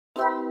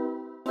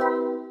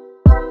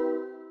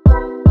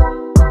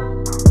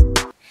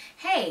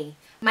Hey,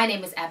 my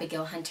name is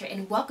Abigail Hunter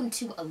and welcome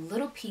to a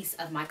little piece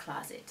of my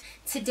closet.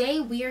 Today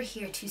we are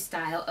here to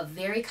style a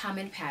very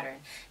common pattern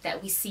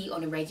that we see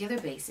on a regular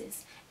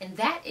basis, and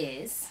that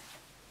is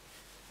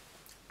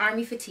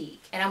army fatigue.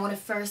 And I want to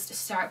first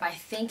start by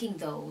thanking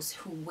those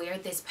who wear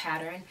this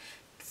pattern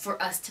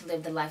for us to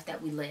live the life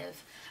that we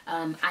live.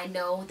 I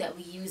know that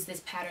we use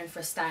this pattern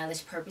for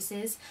stylish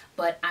purposes,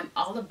 but I'm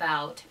all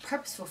about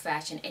purposeful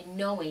fashion and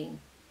knowing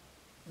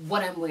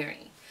what I'm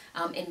wearing.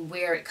 And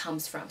where it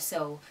comes from.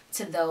 So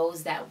to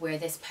those that wear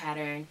this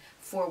pattern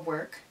for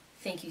work,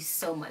 thank you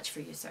so much for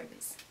your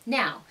service.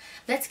 Now,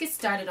 let's get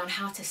started on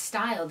how to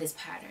style this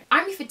pattern.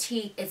 Army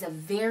fatigue is a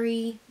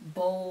very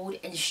bold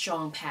and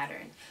strong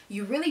pattern.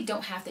 You really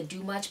don't have to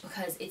do much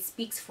because it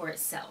speaks for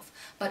itself.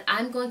 But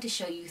I'm going to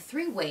show you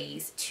 3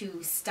 ways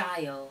to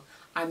style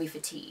army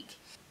fatigue.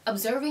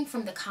 Observing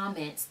from the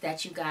comments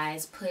that you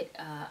guys put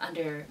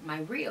under my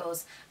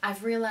reels,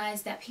 I've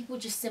realized that people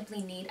just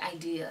simply need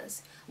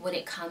ideas when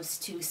it comes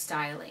to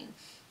styling.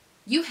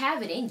 You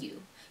have it in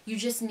you. You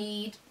just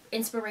need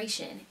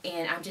inspiration,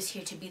 and I'm just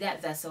here to be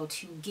that vessel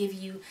to give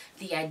you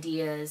the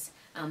ideas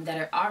that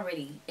are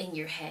already in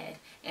your head.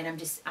 And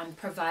I'm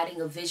providing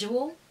a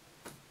visual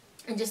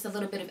and just a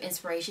little bit of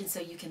inspiration so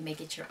you can make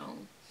it your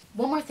own.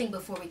 One more thing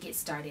before we get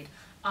started.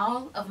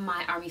 All of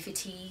my army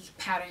fatigue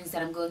patterns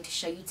that I'm going to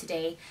show you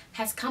today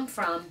has come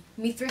from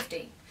me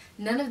thrifting.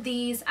 None of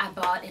these I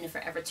bought in a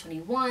Forever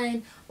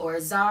 21 or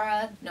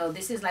Zara. No,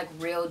 this is like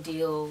real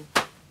deal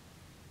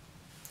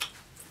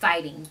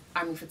fighting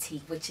army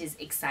fatigue, which is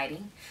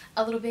exciting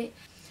a little bit.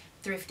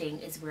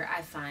 Thrifting is where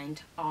I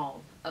find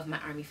all of my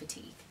army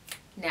fatigue.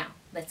 Now,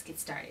 let's get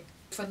started.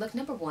 For look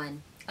number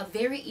 1, a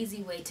very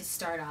easy way to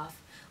start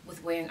off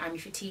with wearing army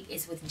fatigue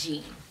is with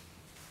jean.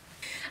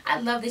 I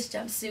love this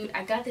jumpsuit.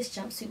 I got this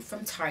jumpsuit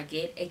from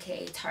Target,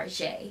 aka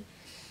Target,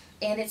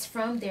 and it's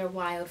from their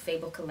Wild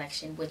Fable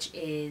collection, which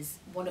is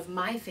one of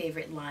my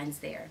favorite lines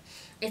there.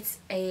 It's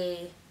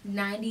a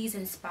 90s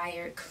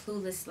inspired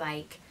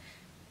Clueless-like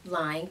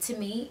line to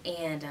me,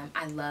 and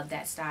I love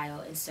that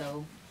style. And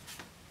so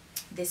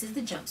this is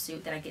the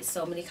jumpsuit that I get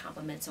so many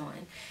compliments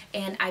on,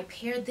 and I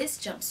paired this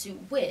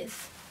jumpsuit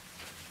with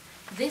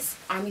this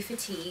army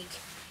fatigue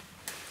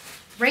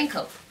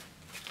raincoat.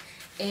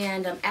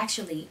 And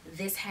actually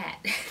this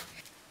hat.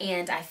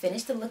 And I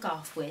finished the look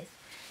off with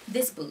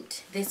this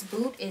boot. This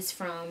boot is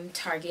from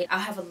Target. I'll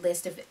have a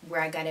list of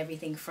where I got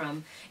everything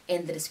from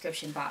in the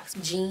description box.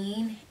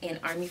 Jean and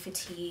army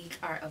fatigue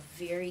are a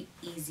very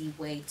easy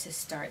way to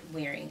start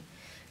wearing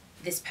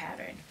this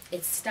pattern.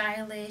 It's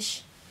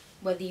stylish,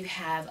 whether you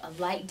have a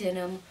light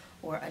denim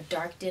or a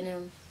dark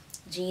denim.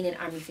 Jean and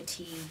army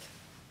fatigue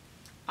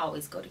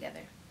always go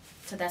together.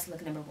 So that's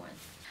look number 1.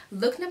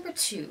 Look number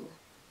 2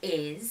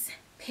 is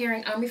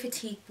pairing army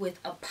fatigue with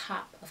a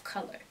pop of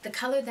color. The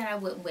color that I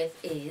went with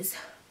is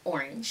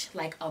orange,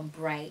 like a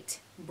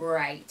bright,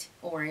 bright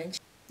orange.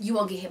 You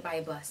won't get hit by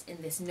a bus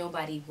in this.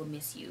 Nobody will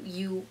miss you.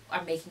 You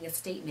are making a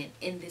statement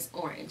in this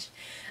orange.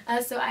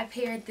 So I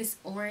paired this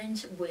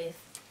orange with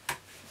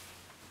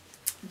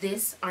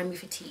this army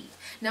fatigue.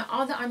 Now,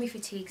 all the army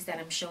fatigues that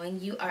I'm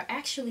showing you are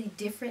actually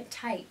different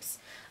types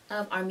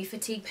of army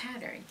fatigue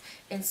pattern.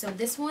 And so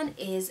this one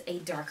is a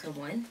darker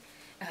one.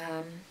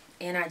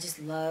 And I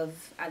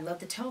love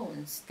the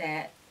tones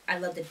I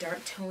love the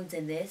dark tones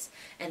in this,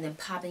 and then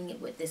popping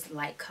it with this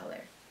light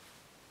color.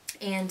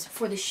 And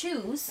for the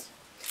shoes,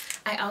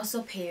 I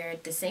also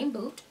paired the same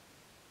boot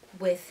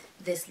with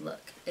this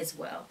look as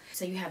well.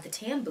 So you have the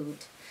tan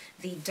boot,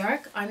 the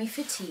dark army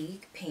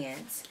fatigue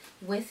pants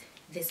with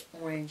this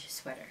orange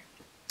sweater.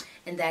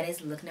 And that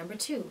is look number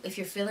 2. If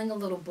you're feeling a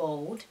little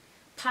bold,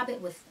 pop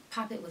it with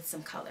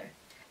some color.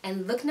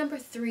 And look number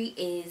 3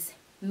 is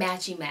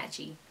matchy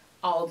matchy.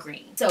 All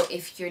green. So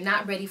if you're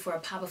not ready for a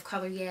pop of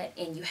color yet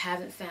and you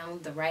haven't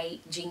found the right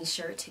jean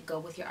shirt to go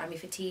with your army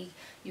fatigue,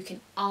 you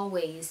can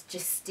always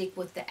just stick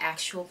with the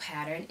actual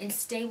pattern and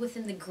stay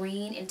within the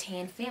green and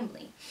tan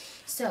family.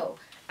 So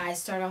I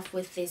start off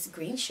with this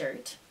green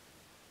shirt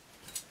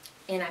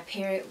and I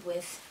pair it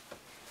with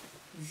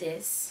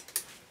this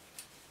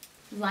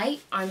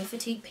light army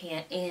fatigue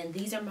pant, and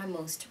these are my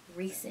most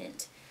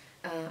recent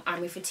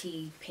army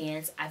fatigue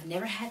pants. I've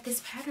never had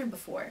this pattern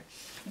before.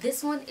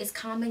 This one is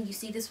common. You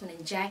see this one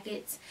in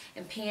jackets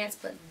and pants,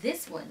 but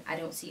this one I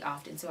don't see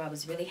often. So I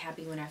was really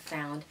happy when I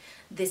found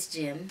this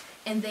gem.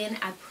 And then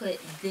I put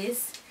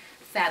this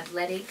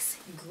Fabletics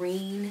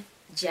green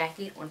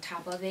jacket on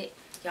top of it.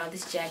 Y'all,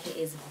 this jacket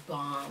is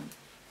bomb.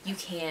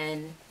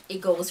 It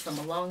goes from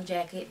a long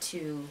jacket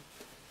to,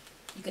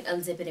 you can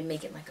unzip it and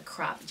make it like a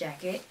crop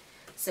jacket.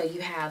 So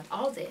you have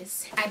all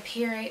this. I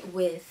pair it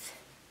with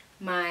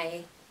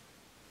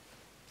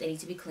they need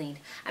to be cleaned.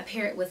 I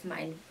pair it with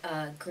my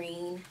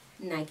green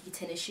Nike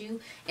tennis shoe,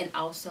 and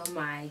also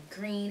my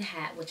green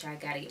hat, which I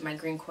gotta get my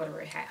green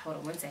corduroy hat. Hold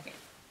on one second.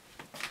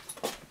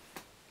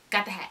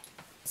 Got the hat.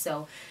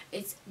 So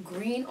it's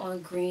green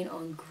on green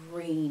on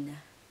green,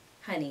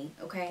 honey,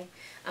 okay?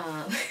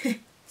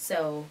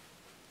 So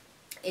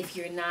if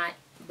you're not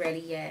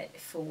ready yet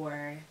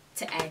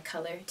to add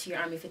color to your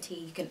army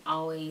fatigue, you can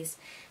always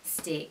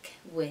stick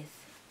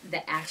with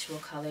the actual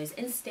colors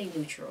and stay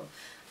neutral.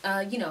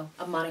 You know,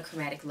 a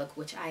monochromatic look,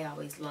 which I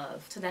always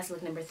love. So that's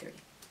look number 3.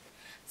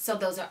 So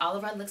those are all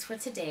of our looks for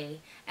today.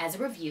 As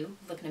a review,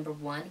 look number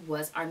 1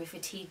 was army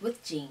fatigue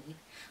with jean.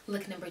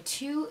 Look number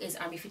 2 is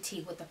army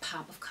fatigue with a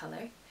pop of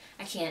color.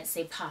 I can't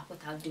say pop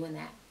without doing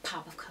that,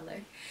 pop of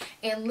color.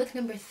 And look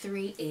number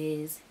 3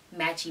 is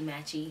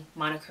matchy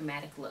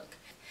monochromatic look.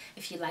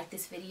 If you like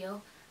this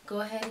video, go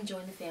ahead and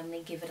join the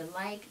family. Give it a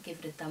like, give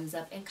it a thumbs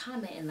up, and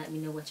comment and let me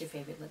know what your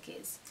favorite look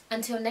is.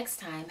 Until next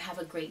time, have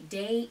a great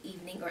day,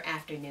 evening, or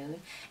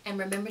afternoon, and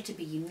remember to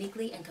be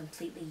uniquely and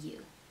completely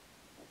you.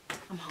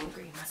 I'm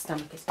hungry. My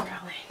stomach is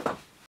growling.